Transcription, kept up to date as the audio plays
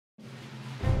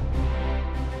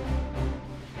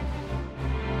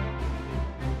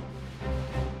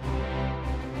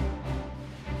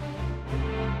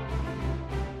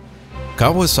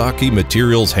Kawasaki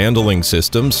Materials Handling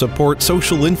Systems support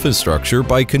social infrastructure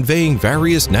by conveying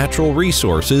various natural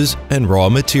resources and raw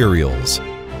materials.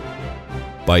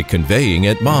 By conveying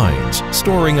at mines,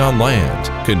 storing on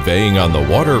land, conveying on the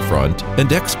waterfront,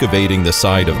 and excavating the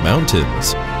side of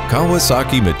mountains,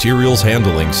 Kawasaki Materials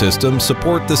Handling Systems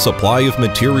support the supply of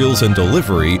materials and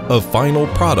delivery of final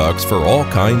products for all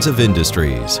kinds of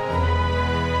industries.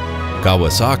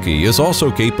 Kawasaki is also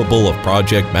capable of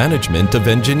project management of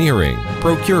engineering,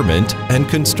 procurement, and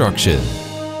construction.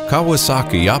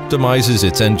 Kawasaki optimizes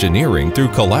its engineering through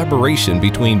collaboration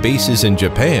between bases in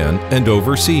Japan and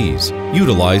overseas,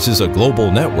 utilizes a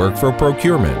global network for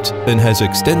procurement, and has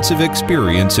extensive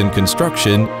experience in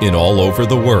construction in all over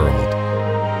the world.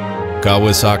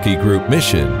 Kawasaki Group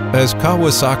mission, as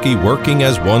Kawasaki working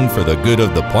as one for the good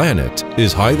of the planet,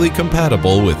 is highly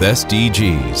compatible with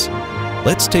SDGs.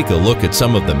 Let's take a look at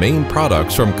some of the main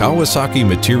products from Kawasaki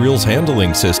Materials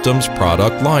Handling Systems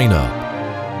product lineup.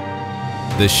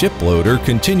 The ship loader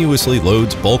continuously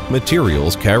loads bulk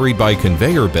materials carried by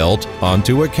conveyor belt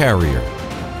onto a carrier.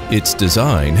 Its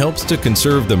design helps to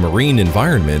conserve the marine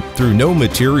environment through no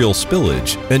material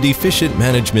spillage and efficient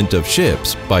management of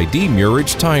ships by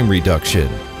demurrage time reduction.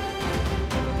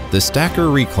 The stacker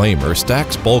reclaimer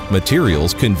stacks bulk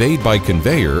materials conveyed by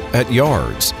conveyor at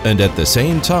yards and at the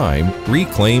same time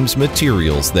reclaims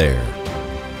materials there.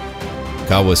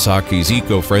 Kawasaki's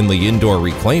eco-friendly indoor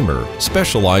reclaimer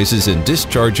specializes in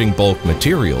discharging bulk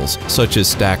materials such as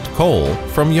stacked coal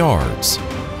from yards.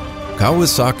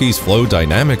 Kawasaki's Flow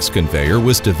Dynamics conveyor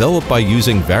was developed by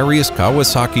using various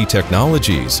Kawasaki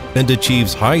technologies and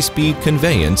achieves high-speed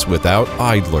conveyance without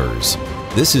idlers.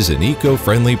 This is an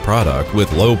eco-friendly product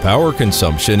with low power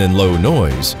consumption and low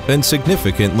noise, and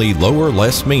significantly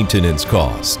less maintenance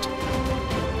cost.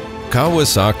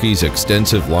 Kawasaki's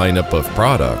extensive lineup of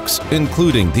products,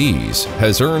 including these,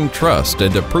 has earned trust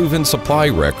and a proven supply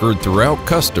record throughout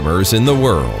customers in the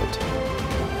world.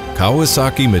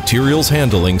 Kawasaki Materials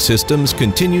Handling Systems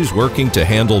continues working to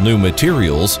handle new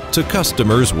materials to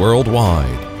customers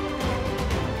worldwide.